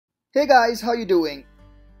Hey guys, how you doing?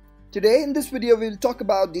 Today in this video we'll talk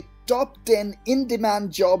about the top 10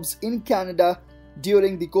 in-demand jobs in Canada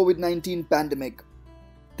during the COVID-19 pandemic.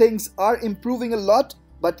 Things are improving a lot,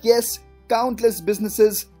 but yes, countless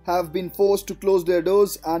businesses have been forced to close their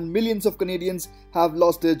doors and millions of Canadians have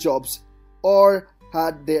lost their jobs or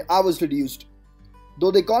had their hours reduced.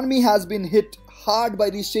 Though the economy has been hit hard by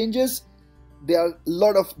these changes, there are a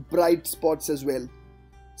lot of bright spots as well.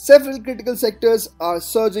 Several critical sectors are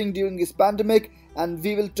surging during this pandemic, and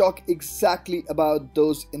we will talk exactly about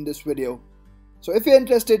those in this video. So if you're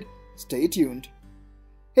interested, stay tuned.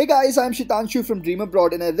 Hey guys, I'm Shitanshu from Dream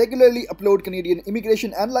Abroad and I regularly upload Canadian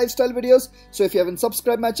immigration and lifestyle videos. So if you haven't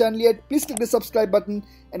subscribed my channel yet, please click the subscribe button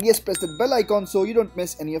and yes, press the bell icon so you don't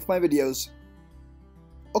miss any of my videos.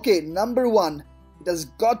 Okay, number 1, it has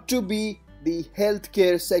got to be the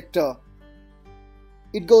healthcare sector.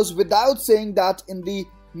 It goes without saying that in the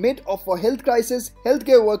mid of a health crisis,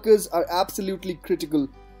 healthcare workers are absolutely critical.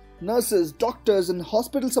 Nurses, doctors and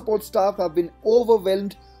hospital support staff have been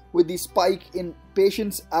overwhelmed with the spike in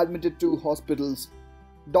patients admitted to hospitals.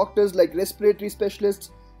 Doctors like respiratory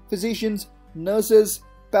specialists, physicians, nurses,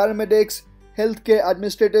 paramedics, healthcare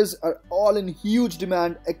administrators are all in huge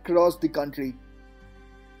demand across the country.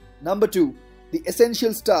 Number 2, the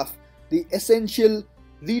essential staff, the essential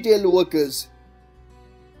retail workers.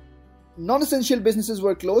 Non-essential businesses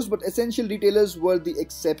were closed, but essential retailers were the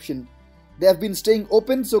exception. They have been staying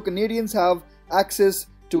open so Canadians have access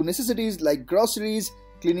to necessities like groceries,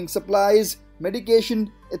 cleaning supplies,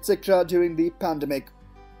 medication, etc. during the pandemic.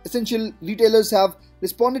 Essential retailers have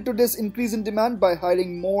responded to this increase in demand by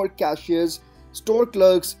hiring more cashiers, store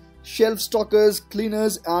clerks, shelf stockers,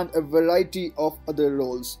 cleaners, and a variety of other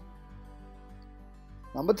roles.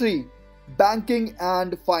 Number 3, banking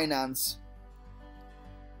and finance.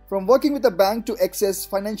 From working with a bank to access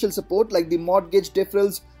financial support like the mortgage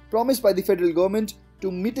deferrals promised by the federal government,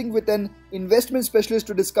 to meeting with an investment specialist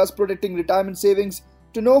to discuss protecting retirement savings,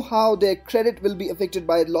 to know how their credit will be affected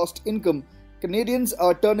by lost income, Canadians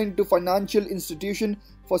are turning to financial institutions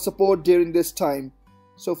for support during this time.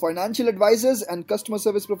 So financial advisors and customer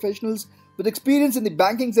service professionals with experience in the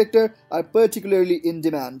banking sector are particularly in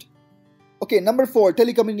demand. Okay, number 4,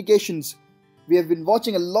 telecommunications. We have been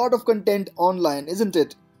watching a lot of content online, isn't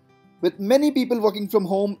it? With many people working from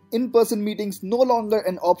home, in-person meetings no longer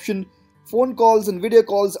an option, phone calls and video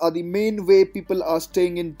calls are the main way people are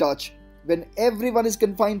staying in touch. When everyone is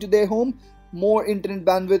confined to their home, more internet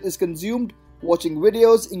bandwidth is consumed. Watching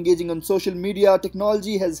videos, engaging on social media,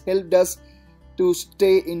 technology has helped us to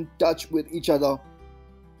stay in touch with each other.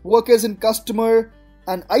 Workers in customer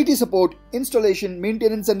and IT support, installation,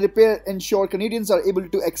 maintenance and repair ensure Canadians are able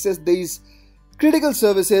to access these critical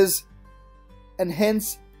services and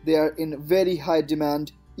hence they are in very high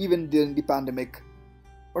demand even during the pandemic.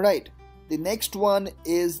 Alright, the next one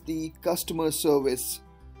is the customer service.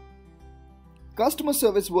 Customer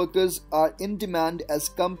service workers are in demand as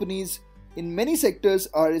companies in many sectors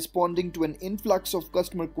are responding to an influx of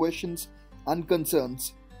customer questions and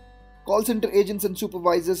concerns. Call center agents and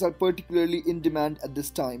supervisors are particularly in demand at this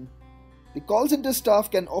time. The call center staff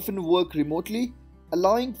can often work remotely,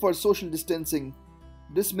 allowing for social distancing.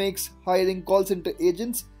 This makes hiring call center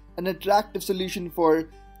agents an attractive solution for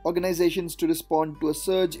organizations to respond to a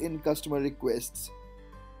surge in customer requests.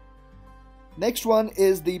 Next one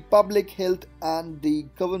is the public health and the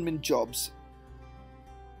government jobs.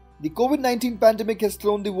 The COVID-19 pandemic has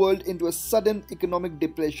thrown the world into a sudden economic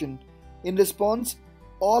depression. In response,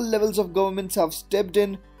 all levels of governments have stepped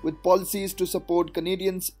in with policies to support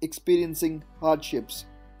Canadians experiencing hardships.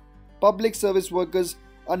 Public service workers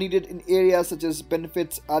are needed in areas such as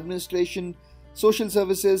benefits administration, social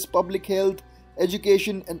services, public health,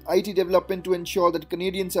 education and IT development to ensure that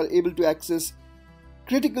Canadians are able to access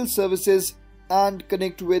critical services and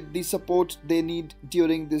connect with the support they need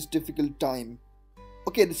during this difficult time.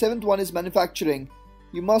 Okay, the 7th one is manufacturing.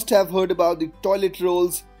 You must have heard about the toilet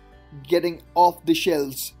rolls getting off the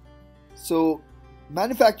shelves. So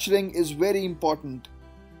manufacturing is very important.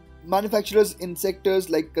 Manufacturers in sectors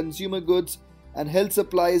like consumer goods and health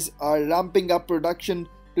supplies are ramping up production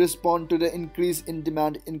to respond to the increase in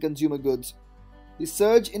demand in consumer goods. The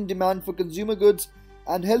surge in demand for consumer goods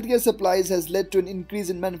and healthcare supplies has led to an increase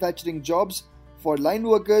in manufacturing jobs for line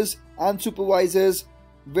workers and supervisors,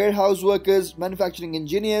 warehouse workers, manufacturing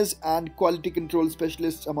engineers and quality control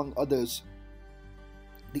specialists among others.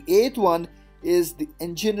 The 8th one is the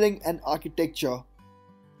engineering and architecture.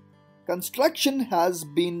 Construction has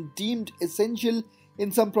been deemed essential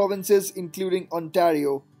in some provinces including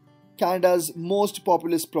Ontario, Canada's most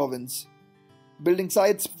populous province. Building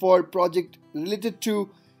sites for projects related to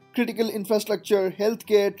critical infrastructure,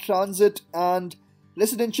 healthcare, transit, and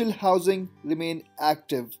residential housing remain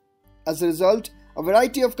active. As a result, a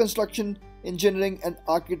variety of construction, engineering, and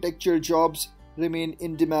architecture jobs remain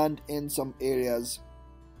in demand in some areas.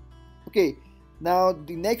 Okay, now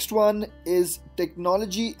the next one is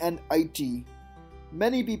technology and IT.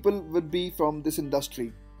 Many people would be from this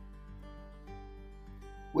industry.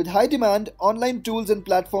 With high demand, online tools and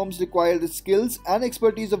platforms require the skills and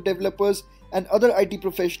expertise of developers and other IT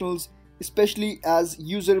professionals, especially as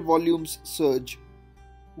user volumes surge.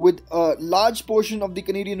 With a large portion of the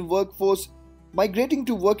Canadian workforce migrating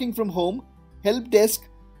to working from home, help desk,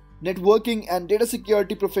 networking, and data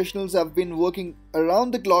security professionals have been working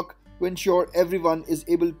around the clock to ensure everyone is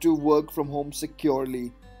able to work from home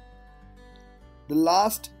securely. The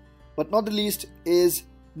last but not the least is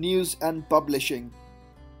news and publishing.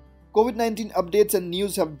 COVID-19 updates and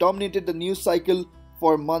news have dominated the news cycle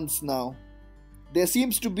for months now. There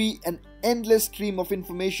seems to be an endless stream of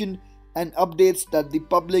information and updates that the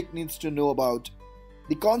public needs to know about.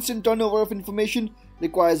 The constant turnover of information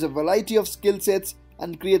requires a variety of skill sets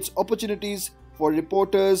and creates opportunities for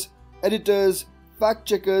reporters, editors, fact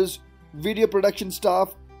checkers, video production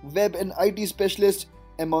staff, web and IT specialists,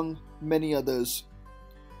 among many others.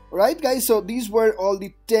 Alright guys, so these were all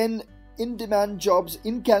the 10 in-demand jobs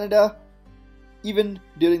in Canada even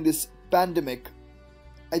during this pandemic.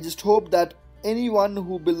 I just hope that anyone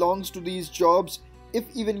who belongs to these jobs, if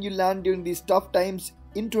even you land during these tough times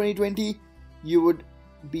in 2020, you would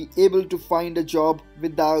be able to find a job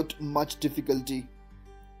without much difficulty.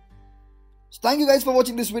 So thank you guys for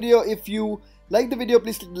watching this video. If you like the video,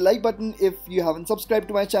 please click the like button. If you haven't subscribed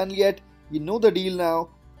to my channel yet, you know the deal now.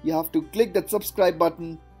 You have to click that subscribe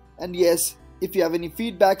button. And yes, if you have any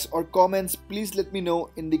feedbacks or comments, please let me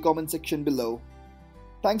know in the comment section below.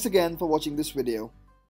 Thanks again for watching this video.